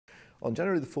On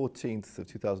January the 14th of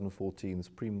 2014, the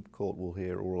Supreme Court will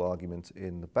hear oral argument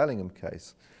in the Bellingham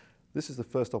case. This is the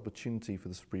first opportunity for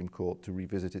the Supreme Court to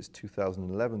revisit its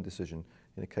 2011 decision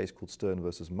in a case called Stern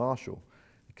versus Marshall,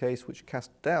 a case which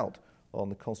cast doubt on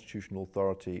the constitutional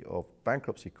authority of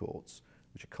bankruptcy courts,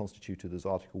 which are constituted as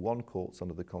Article I courts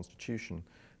under the Constitution,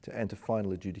 to enter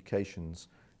final adjudications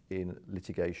in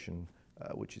litigation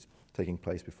which is taking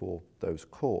place before those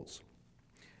courts.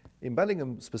 In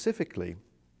Bellingham specifically,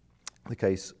 the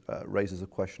case raises a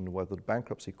question of whether the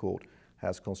bankruptcy court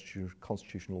has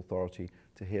constitutional authority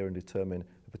to hear and determine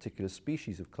a particular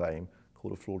species of claim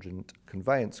called a fraudulent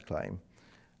conveyance claim,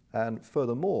 and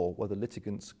furthermore, whether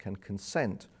litigants can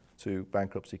consent to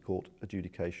bankruptcy court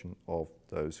adjudication of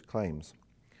those claims.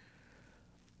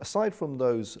 Aside from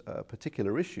those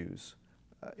particular issues,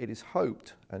 it is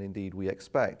hoped, and indeed we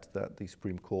expect, that the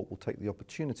Supreme Court will take the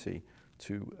opportunity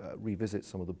to revisit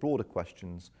some of the broader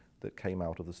questions that came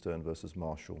out of the Stern versus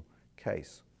Marshall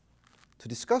case. To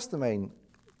discuss the main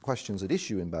questions at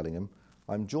issue in Bellingham,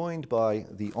 I'm joined by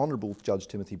the Honourable Judge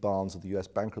Timothy Barnes of the US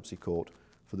Bankruptcy Court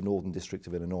for the Northern District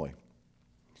of Illinois.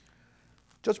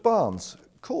 Judge Barnes,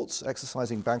 courts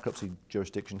exercising bankruptcy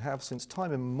jurisdiction have since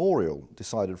time immemorial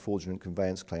decided fraudulent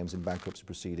conveyance claims in bankruptcy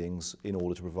proceedings in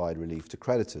order to provide relief to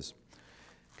creditors.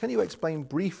 Can you explain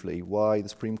briefly why the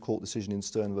Supreme Court decision in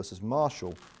Stern versus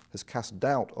Marshall has cast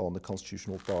doubt on the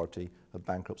constitutional authority of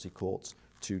bankruptcy courts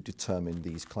to determine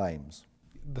these claims?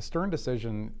 The Stern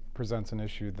decision presents an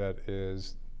issue that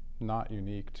is not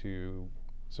unique to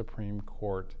Supreme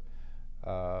Court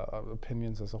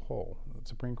opinions as a whole.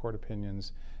 Supreme Court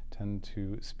opinions tend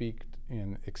to speak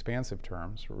in expansive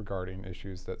terms regarding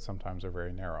issues that sometimes are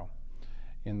very narrow.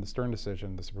 In the Stern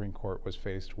decision, the Supreme Court was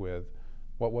faced with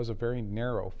what was a very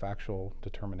narrow factual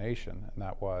determination, and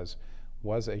that was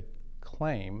a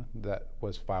claim that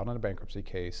was filed in a bankruptcy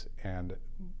case and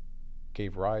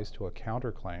gave rise to a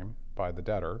counterclaim by the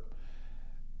debtor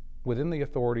within the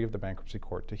authority of the bankruptcy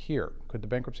court to hear. Could the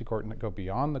bankruptcy court go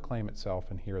beyond the claim itself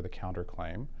and hear the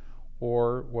counterclaim,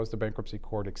 or was the bankruptcy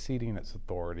court exceeding its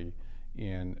authority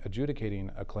in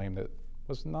adjudicating a claim that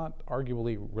was not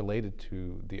arguably related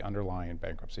to the underlying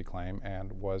bankruptcy claim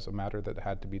and was a matter that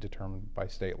had to be determined by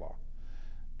state law?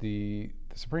 The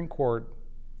Supreme Court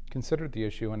considered the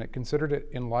issue, and it considered it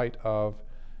in light of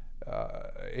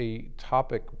a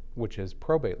topic which is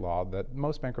probate law that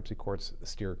most bankruptcy courts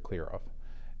steer clear of.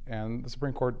 And the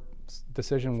Supreme Court's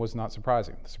decision was not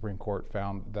surprising. The Supreme Court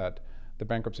found that the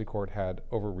bankruptcy court had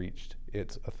overreached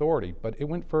its authority, but it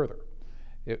went further.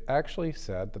 It actually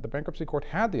said that the bankruptcy court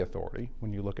had the authority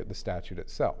when you look at the statute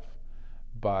itself,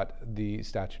 but the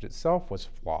statute itself was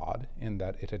flawed in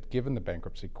that it had given the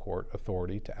bankruptcy court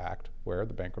authority to act where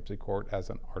the bankruptcy court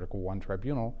as an Article I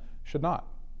tribunal should not.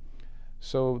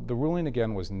 So the ruling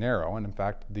again was narrow, and in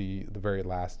fact the very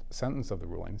last sentence of the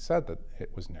ruling said that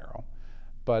it was narrow,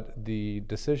 but the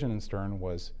decision in Stern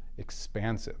was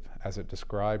expansive as it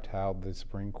described how the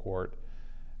Supreme Court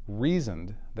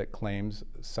reasoned that claims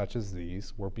such as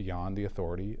these were beyond the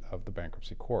authority of the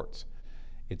bankruptcy courts.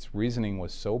 Its reasoning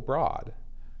was so broad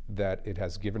that it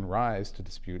has given rise to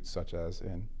disputes such as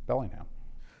in Bellingham.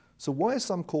 So why are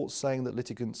some courts saying that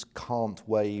litigants can't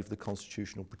waive the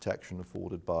constitutional protection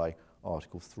afforded by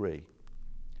Article 3?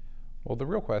 Well, the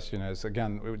real question is,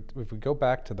 again, if we go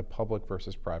back to the public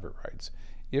versus private rights,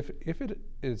 if it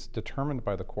is determined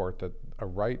by the court that a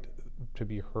right to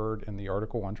be heard in the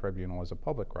Article I tribunal is a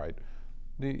public right,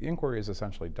 the inquiry is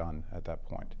essentially done at that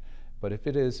point. But if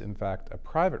it is, in fact, a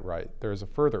private right, there is a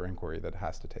further inquiry that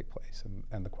has to take place.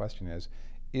 And the question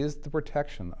is the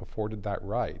protection afforded that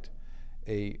right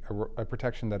a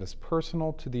protection that is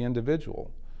personal to the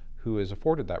individual who is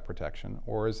afforded that protection,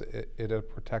 or is it a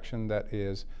protection that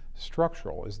is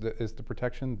structural? Is the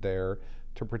protection there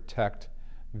to protect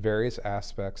various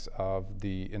aspects of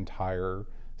the entire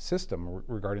system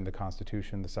regarding the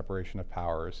Constitution, the separation of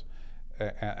powers,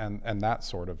 and that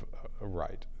sort of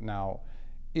right? Now,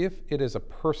 if it is a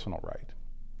personal right,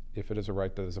 if it is a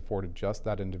right that is afforded just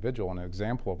that individual, an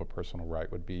example of a personal right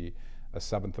would be a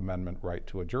Seventh Amendment right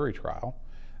to a jury trial,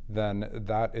 then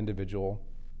that individual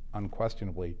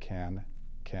unquestionably can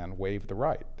waive the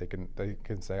right. They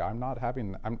can say, I'm not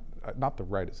the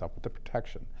right itself, but the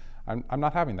protection. I'm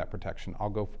not having that protection. I'll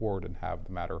go forward and have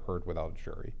the matter heard without a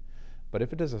jury. But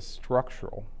if it is a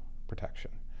structural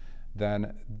protection,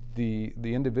 then the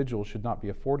individual should not be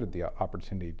afforded the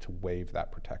opportunity to waive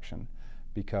that protection,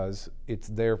 because it's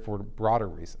there for broader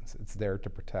reasons. It's there to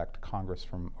protect Congress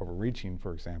from overreaching,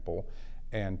 for example,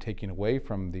 and taking away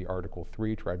from the Article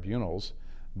III tribunals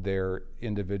their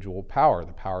individual power,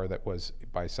 the power that was,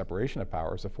 by separation of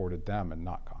powers, afforded them and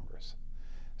not Congress.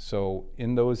 So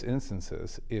in those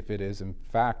instances, if it is in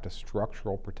fact a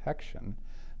structural protection,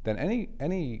 then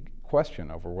any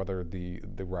question over whether the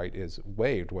right is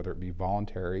waived, whether it be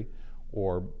voluntary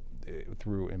or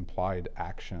through implied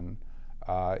action,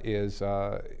 is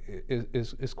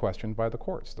questioned by the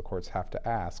courts. The courts have to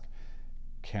ask,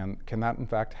 can that in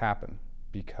fact happen?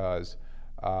 Because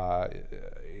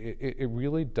it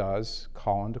really does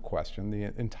call into question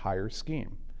the entire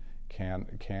scheme.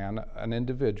 Can an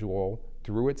individual,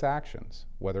 through its actions,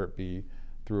 whether it be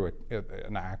through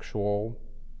an actual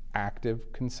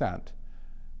active consent,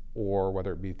 or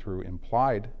whether it be through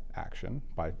implied action,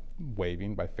 by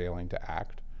waiving, by failing to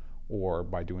act, or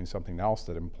by doing something else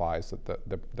that implies that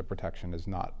the protection is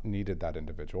not needed that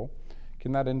individual,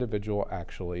 can that individual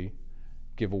actually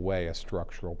give away a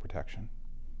structural protection?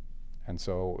 And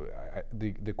so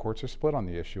the courts are split on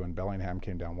the issue, and Bellingham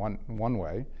came down one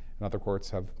way, and other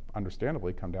courts have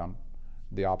understandably come down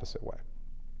the opposite way.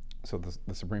 So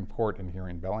the Supreme Court, in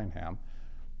hearing Bellingham,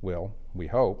 will, we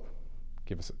hope,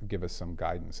 give us some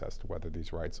guidance as to whether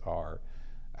these rights are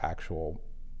actual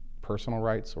personal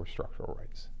rights or structural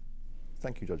rights.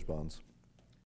 Thank you, Judge Barnes.